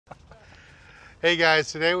Hey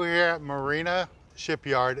guys, today we're here at Marina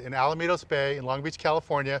Shipyard in Alamitos Bay in Long Beach,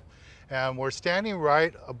 California. And we're standing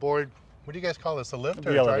right aboard, what do you guys call this, a lift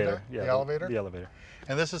or The a elevator. drive-down? Yeah, the elevator? The elevator.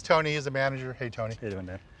 And this is Tony, he's the manager. Hey Tony. How you doing,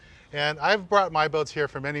 Dan? And I've brought my boats here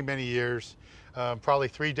for many, many years. Probably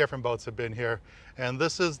 3 different boats have been here. And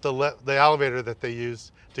this is the elevator that they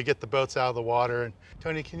use to get the boats out of the water. And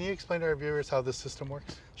Tony, can you explain to our viewers how this system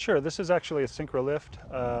works? Sure, this is actually a synchro lift.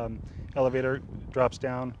 Elevator drops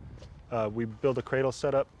down. We build a cradle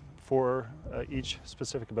setup for each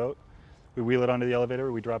specific boat. We wheel it onto the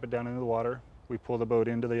elevator, we drop it down into the water, we pull the boat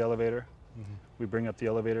into the elevator, we bring up the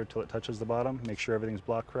elevator till it touches the bottom, make sure everything's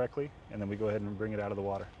blocked correctly, and then we go ahead and bring it out of the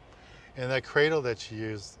water. And that cradle that you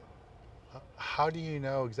use, how do you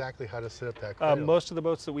know exactly how to set up that cradle? Most of the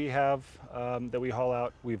boats that we have that we haul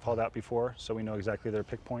out, we've hauled out before, so we know exactly their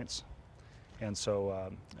pick points. And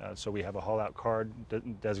so, so we have a haul out card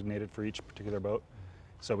designated for each particular boat.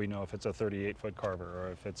 So we know if it's a 38-foot carver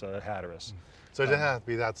or if it's a Hatteras. So it doesn't have to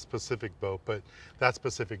be that specific boat, but that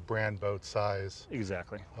specific brand boat size.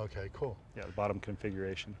 Exactly. Okay, cool. Yeah, the bottom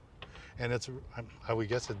configuration. And it's, I would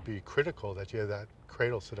guess it'd be critical that you have that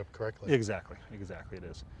cradle set up correctly. Exactly it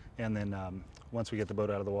is. And then once we get the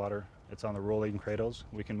boat out of the water, it's on the rolling cradles.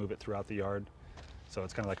 We can move it throughout the yard. So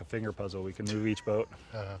it's kind of like a finger puzzle. We can move each boat.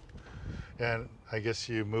 And I guess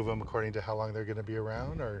you move them according to how long they're going to be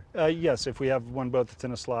around, or? Yes, if we have one boat that's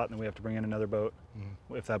in a slot and then we have to bring in another boat,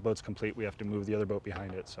 if that boat's complete, we have to move the other boat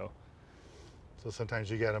behind it. So Sometimes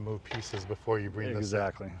you got to move pieces before you bring this in.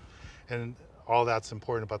 Exactly. And all that's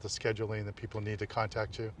important about the scheduling, that people need to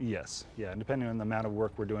contact you? Yes, yeah, and depending on the amount of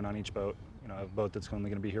work we're doing on each boat, you know, a boat that's only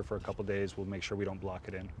going to be here for a couple days, we'll make sure we don't block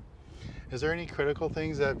it in. Is there any critical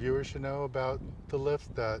things that viewers should know about the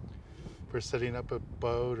lift that for setting up a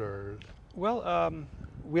boat, or? Well,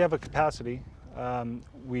 we have a capacity.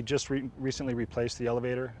 We just recently replaced the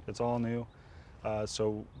elevator. It's all new.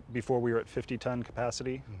 So before we were at 50-ton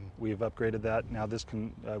capacity. We've upgraded that. Now this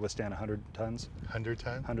can withstand 100 tons. 100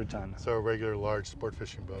 ton? 100 ton. So a regular large sport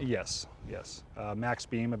fishing boat? Yes, yes. Max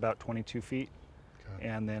beam about 22 feet. Okay.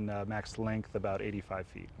 And then max length about 85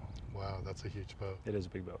 feet. Wow, that's a huge boat. It is a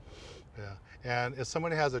big boat. Yeah. And if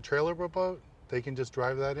somebody has a trailer boat, they can just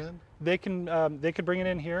drive that in? They could bring it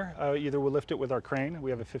in here. Either we'll lift it with our crane. We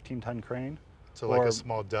have a 15-ton crane. So like a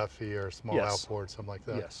small Duffy or a small Yes. outboard, something like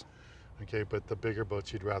that? Yes. Okay, but the bigger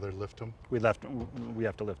boats, you'd rather lift them? We have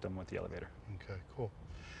to lift them with the elevator. Okay, cool.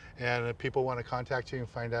 And if people want to contact you and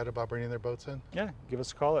find out about bringing their boats in? Yeah, give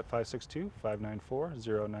us a call at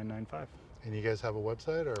 562-594-0995. And you guys have a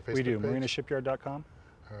website or a Facebook page? We do, marinashipyard.com.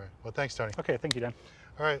 All right, well thanks Tony. Okay, thank you, Dan.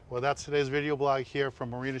 All right, well that's today's video blog here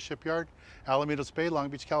from Marina Shipyard, Alamitos Bay, Long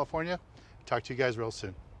Beach, California. Talk to you guys real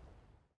soon.